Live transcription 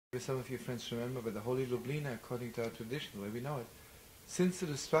Some of you friends remember, but the Holy Lubliner, according to our tradition, the way we know it, since the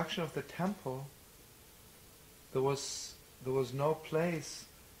destruction of the temple, there was no place,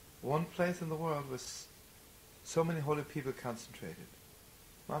 one place in the world where so many holy people concentrated.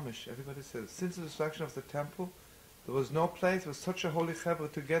 Mamish, everybody says, since the destruction of the temple, there was no place with such a holy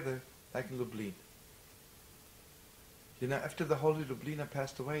chevra together like in Lublin. You know, after the Holy Lubliner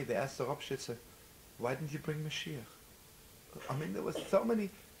passed away, they asked the Rebbi, why didn't you bring Mashiach? I mean, there were so many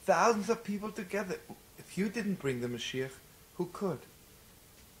thousands of people together. If you didn't bring the Mashiach, who could?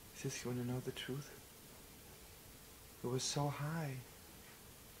 He says, you want to know the truth? It was so high,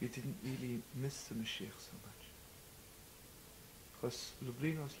 you didn't really miss the Mashiach so much. Because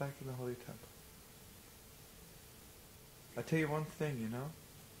Lublin was like in the Holy Temple. I'll tell you one thing, you know,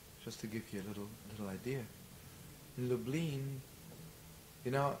 just to give you a little idea. In Lublin,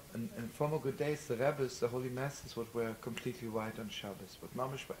 you know, in former good days, the Rebbis, the Holy Masters, would wear completely white on Shabbos. But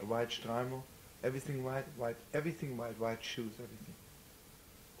mamish, white shtreimel, everything white, everything white, white shoes, everything.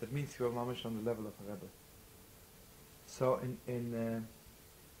 That means you are mamish on the level of a Rebbe. So in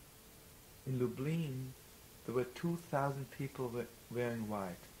Lublin, there were 2,000 people wearing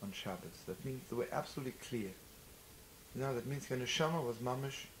white on Shabbos. That means they were absolutely clear. You know, that means your neshama was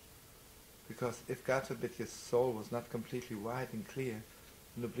mamish, because if God forbid your soul was not completely white and clear,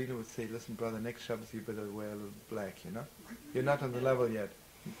 Lubliner would say, listen brother, next Shabbos you better wear a little black, you know? You're not on the level yet.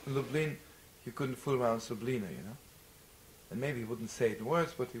 In Lublin, you couldn't fool around with Lubliner, you know? And maybe he wouldn't say it in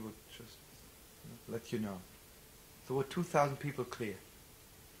words, but he would just let you know. There were 2,000 people clear.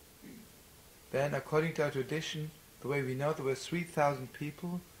 Then, according to our tradition, the way we know, there were 3,000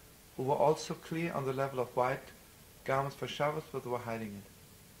 people who were also clear on the level of white garments for Shabbos, but they were hiding it.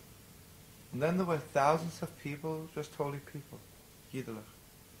 And then there were thousands of people, just holy people, Yidelach.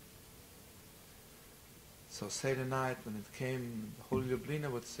 So Seder night, when it came, the Holy Lubliner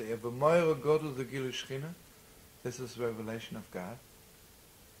would say, this is the revelation of God.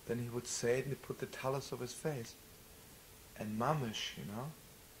 Then he would say it and he put the talus over his face. And mamish, you know,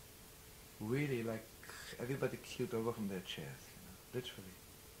 really like everybody keeled over from their chairs, you know, literally.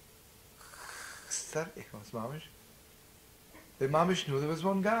 It was mamish. The mamish knew there was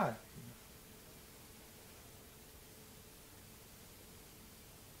one God.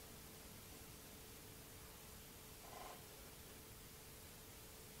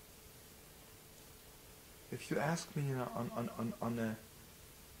 If you ask me, you know, on a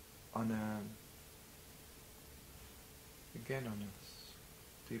again on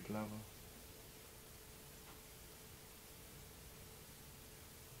a deep level,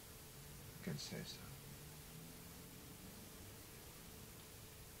 I can say so.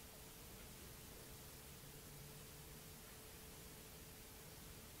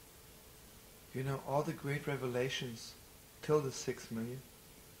 You know, all the great revelations till the 6 million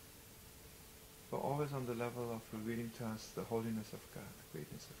were always on the level of revealing to us the holiness of God, the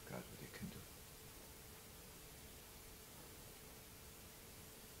greatness of God, what He can do.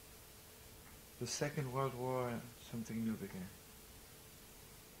 The Second World War, something new began.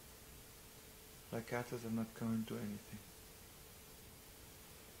 Like God says, I'm not going to do anything.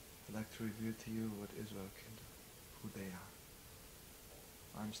 I'd like to reveal to you what Israel can do, who they are.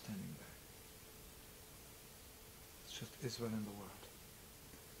 I'm standing back. It's just Israel in the world.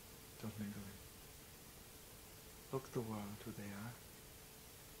 Don't mingle in. Look the world, who they are.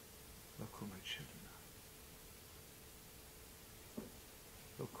 Look who my children are.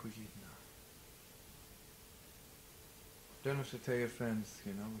 Look who Yidden are. I don't have to tell your friends,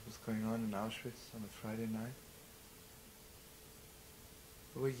 you know, what was going on in Auschwitz on a Friday night.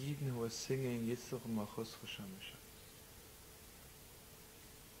 There were Yidden who were singing Yitzchak Malchus Rosham Shabbos.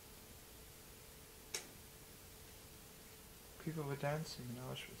 People were dancing in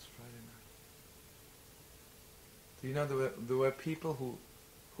Auschwitz Friday night. Do you know there were people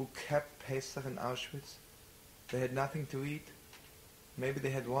who kept Pesach in Auschwitz? They had nothing to eat. Maybe they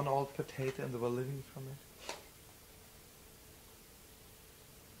had one old potato and they were living from it.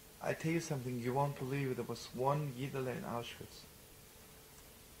 I tell you something, you won't believe it. There was one Yidele in Auschwitz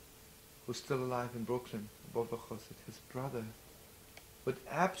who's still alive in Brooklyn, his brother would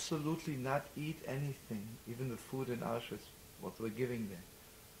absolutely not eat anything, even the food in Auschwitz, what they were giving there,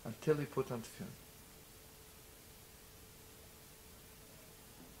 until he put on film.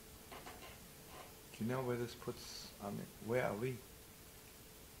 You know where this puts, I mean, where are we?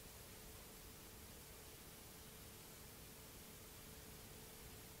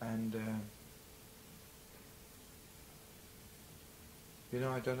 And, you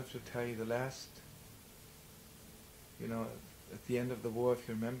know, I don't have to tell you the last, you know, at the end of the war, if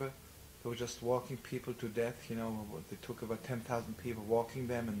you remember, They were just walking people to death, you know, they took about 10,000 people walking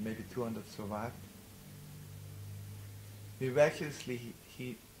them and maybe 200 survived. Miraculously,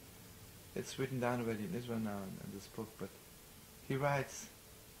 it's written down already in Israel now in this book, but he writes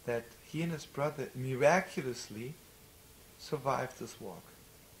that he and his brother miraculously survived this walk.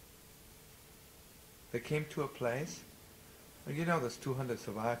 They came to a place, and you know there's 200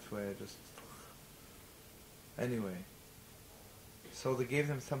 survived where just... Anyway, so they gave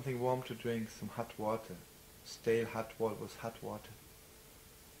them something warm to drink, some hot water. Stale hot water was hot water.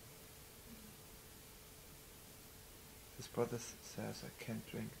 His brother says, I can't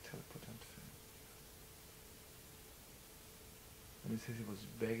drink till I put on tefillin. And he says he was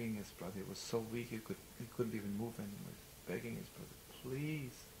begging his brother. He was so weak he couldn't even move anymore. He was begging his brother,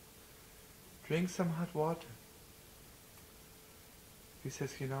 please, drink some hot water. He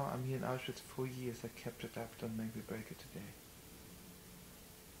says, you know, I'm here in Auschwitz 4 years. I kept it up. Don't make me break it today.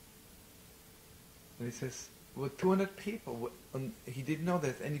 And he says, with 200 people, and he didn't know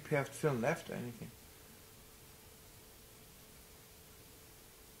there's any pair of film left or anything.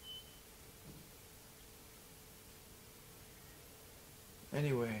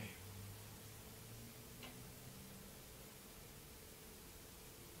 Anyway,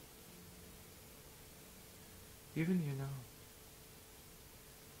 even, you know,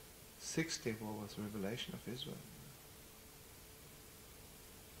 Six-Day War was a revelation of Israel.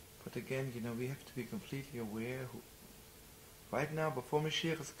 But again, you know, we have to be completely aware right now, before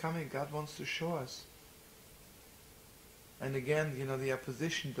Mashiach is coming, God wants to show us. And again, you know, the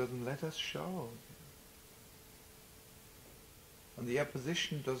opposition doesn't let us show. And the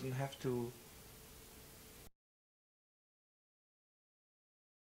opposition doesn't have to